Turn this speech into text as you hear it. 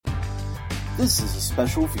This is a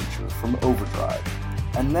special feature from Overdrive.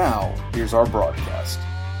 And now, here's our broadcast.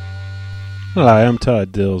 Hi, I'm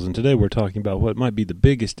Todd Dills, and today we're talking about what might be the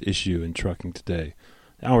biggest issue in trucking today,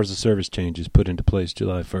 hours of service changes put into place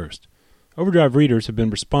July 1st. Overdrive readers have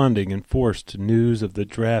been responding in force to news of the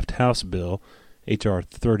draft House bill, H.R.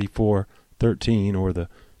 3413, or the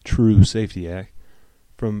True Safety Act,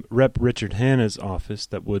 from Rep. Richard Hanna's office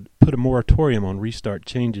that would put a moratorium on restart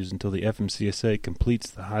changes until the FMCSA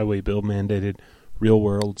completes the highway bill mandated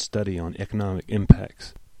real-world study on economic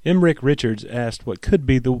impacts. Emmerich Richards asked what could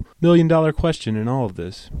be the million-dollar question in all of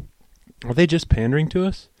this. Are they just pandering to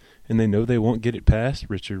us? And they know they won't get it passed?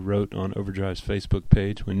 Richard wrote on Overdrive's Facebook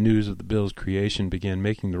page when news of the bill's creation began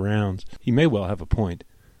making the rounds. He may well have a point.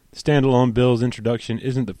 The standalone bill's introduction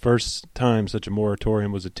isn't the first time such a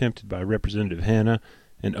moratorium was attempted by Representative Hanna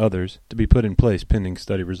and others to be put in place pending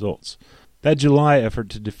study results. That July effort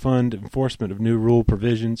to defund enforcement of new rule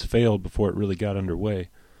provisions failed before it really got underway.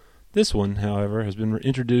 This one, however, has been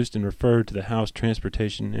introduced and referred to the House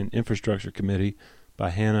Transportation and Infrastructure Committee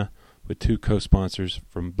by Hanna with two co-sponsors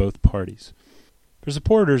from both parties. For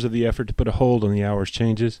supporters of the effort to put a hold on the hours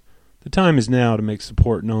changes, the time is now to make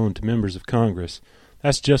support known to members of Congress.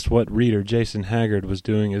 That's just what reader Jason Haggard was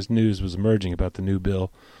doing as news was emerging about the new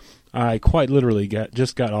bill. I quite literally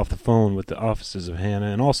just got off the phone with the offices of Hanna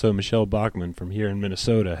and also Michelle Bachmann from here in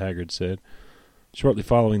Minnesota, Haggard said. Shortly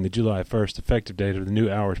following the July 1st effective date of the new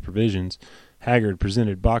hours provisions, Haggard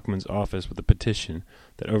presented Bachmann's office with a petition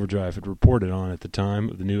that Overdrive had reported on at the time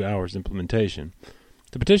of the new hours implementation.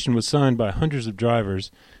 The petition was signed by hundreds of drivers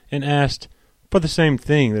and asked for the same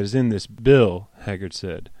thing that is in this bill, Haggard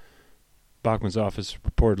said. Bachmann's office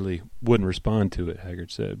reportedly wouldn't respond to it, Haggard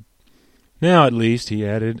said. Now, at least, he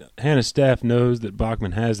added, Hanna's staff knows that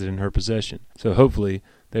Bachmann has it in her possession, so hopefully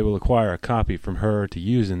they will acquire a copy from her to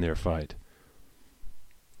use in their fight.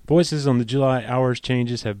 Voices on the July hours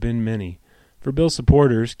changes have been many. For bill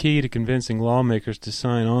supporters, key to convincing lawmakers to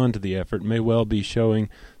sign on to the effort may well be showing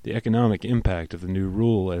the economic impact of the new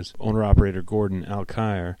rule, as owner-operator Gordon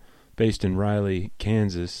Alkire, based in Riley,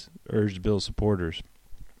 Kansas, urged bill supporters.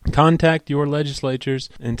 Contact your legislatures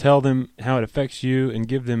and tell them how it affects you and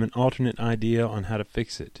give them an alternate idea on how to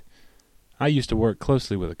fix it. I used to work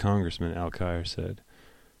closely with a congressman, Alkire said.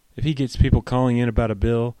 If he gets people calling in about a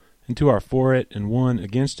bill, and two are for it and one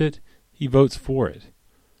against it, he votes for it.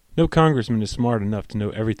 No congressman is smart enough to know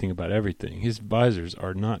everything about everything. His advisors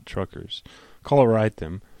are not truckers. Call or write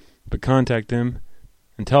them, but contact them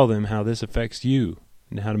and tell them how this affects you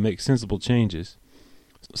and how to make sensible changes.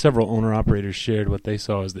 Several owner-operators shared what they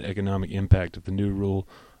saw as the economic impact of the new rule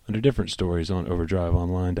under different stories on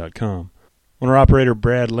overdriveonline.com. Owner-operator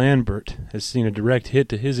Brad Lambert has seen a direct hit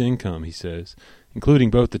to his income, he says,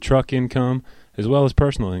 including both the truck income as well as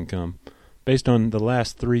personal income. Based on the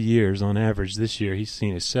last 3 years, on average this year, he's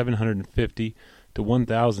seen a $750 to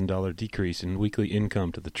 $1,000 decrease in weekly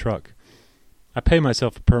income to the truck. I pay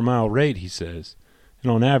myself a per-mile rate, he says, and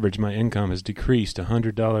on average my income has decreased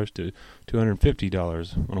 $100 to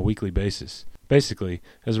 $250 on a weekly basis. Basically,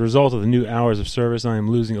 as a result of the new hours of service, I am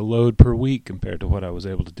losing a load per week compared to what I was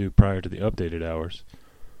able to do prior to the updated hours.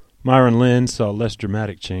 Myron Lynn saw less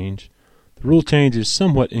dramatic change. The rule change is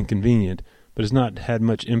somewhat inconvenient, but has not had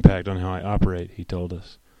much impact on how I operate, he told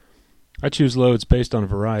us. I choose loads based on a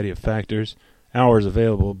variety of factors, hours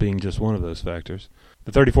available being just one of those factors.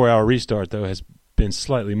 The 34-hour restart, though, has been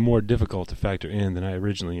slightly more difficult to factor in than I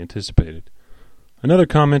originally anticipated. Another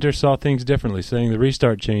commenter saw things differently, saying the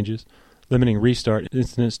restart changes, limiting restart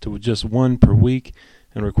incidents to just one per week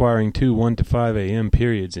and requiring 2 1 to 5 a.m.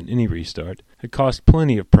 periods in any restart, had cost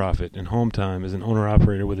plenty of profit and home time as an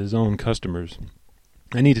owner-operator with his own customers.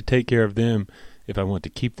 I need to take care of them if I want to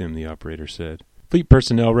keep them, the operator said. Fleet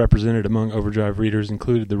personnel represented among Overdrive readers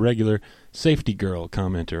included the regular Safety Girl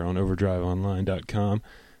commenter on overdriveonline.com,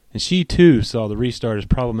 and she too saw the restart as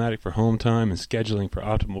problematic for home time and scheduling for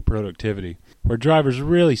optimal productivity. Where drivers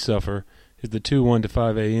really suffer is the 2 1 to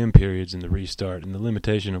 5 a.m. periods in the restart and the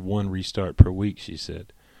limitation of one restart per week, she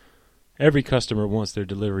said. Every customer wants their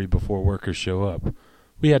delivery before workers show up.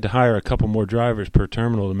 We had to hire a couple more drivers per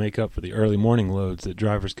terminal to make up for the early morning loads that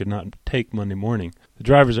drivers could not take Monday morning. The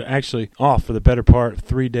drivers are actually off for the better part of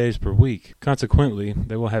 3 days per week. Consequently,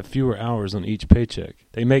 they will have fewer hours on each paycheck.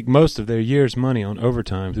 They make most of their year's money on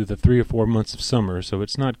overtime through the 3 or 4 months of summer, so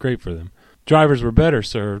it's not great for them. Drivers were better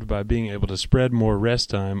served by being able to spread more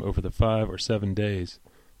rest time over the 5 or 7 days,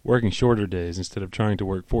 working shorter days instead of trying to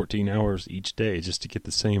work 14 hours each day just to get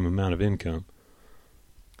the same amount of income.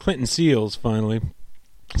 Clinton Seals, finally,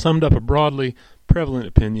 summed up a broadly prevalent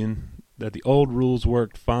opinion that the old rules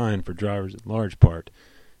worked fine for drivers in large part.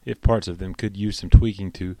 if parts of them could use some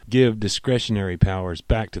tweaking to give discretionary powers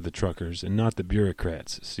back to the truckers and not the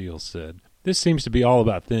bureaucrats, Seals said. This seems to be all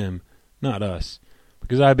about them, not us,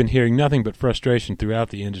 because I've been hearing nothing but frustration throughout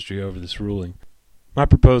the industry over this ruling. My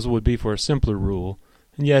proposal would be for a simpler rule,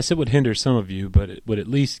 and yes, it would hinder some of you, but it would at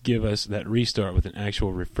least give us that restart with an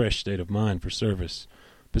actual refreshed state of mind for service.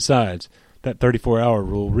 Besides, that 34-hour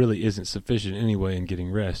rule really isn't sufficient anyway in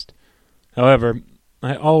getting rest. However,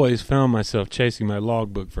 I always found myself chasing my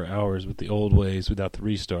logbook for hours with the old ways without the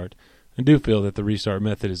restart, and do feel that the restart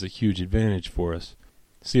method is a huge advantage for us.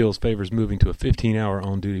 Seals favors moving to a 15-hour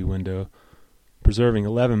on-duty window, preserving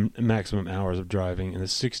 11 maximum hours of driving in the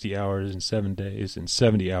 60 hours in 7 days and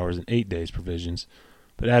 70 hours in 8 days provisions,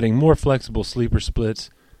 but adding more flexible sleeper splits,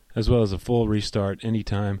 as well as a full restart any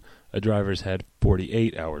time a driver's had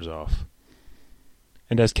 48 hours off.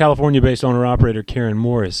 And as California-based owner-operator Karen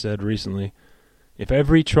Morris said recently, if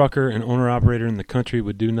every trucker and owner-operator in the country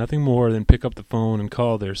would do nothing more than pick up the phone and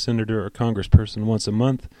call their senator or congressperson once a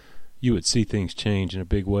month, you would see things change in a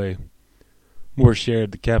big way. Moore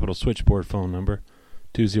shared the Capitol switchboard phone number,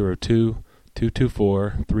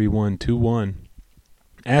 202-224-3121.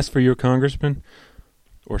 Ask for your congressman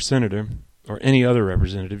or senator or any other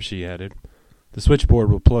representative, she added. The switchboard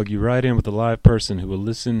will plug you right in with a live person who will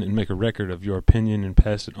listen and make a record of your opinion and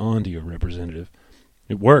pass it on to your representative.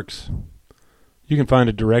 It works. You can find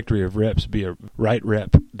a directory of reps via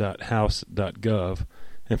rightrep.house.gov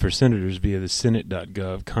and for senators via the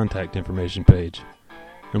senate.gov contact information page.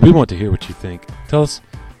 And we want to hear what you think. Tell us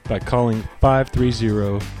by calling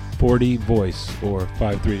 530-40-VOICE or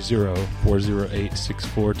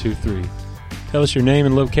 530-408-6423. Tell us your name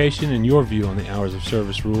and location and your view on the hours of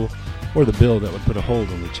service rule or the bill that would put a hold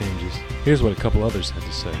on the changes. Here's what a couple others had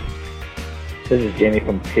to say. This is Jimmy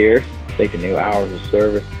from Pierce. I think the new hours of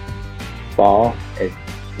service fall has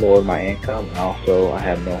lowered my income, and also I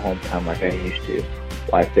have no home time like I used to.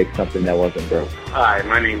 Why fix something that wasn't broke? Hi,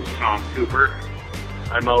 my name's Tom Cooper.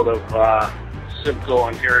 I'm out of Simcoe,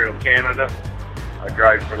 Ontario, Canada. I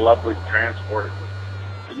drive for Ludwig Transport.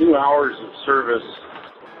 The new hours of service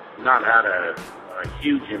not had a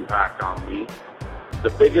huge impact on me. The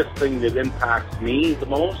biggest thing that impacts me the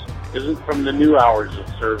most isn't from the new hours of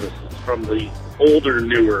service. It's from the older,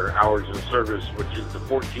 newer hours of service, which is the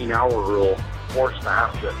 14-hour rule, forced to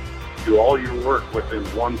have to do all your work within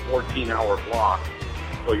one 14-hour block.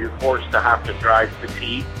 So you're forced to have to drive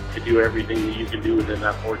fatigue to do everything that you can do within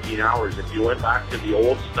that 14 hours. If you went back to the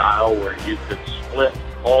old style where you could split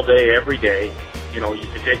all day, every day, you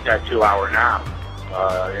could take that 2-hour nap.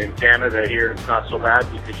 In Canada here, it's not so bad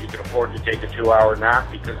because you can afford to take a 2-hour nap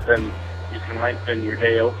because then you can lengthen your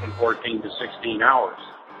day out from 14 to 16 hours.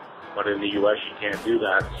 But in the U.S., you can't do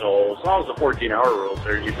that. So as long as the 14-hour rules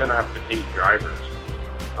are, you're going to have fatigue drivers.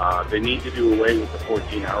 They need to do away with the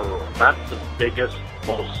 14-hour rule. That's the biggest,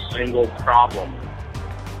 most single problem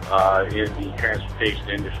in the transportation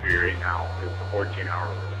industry right now is the 14-hour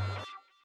rule.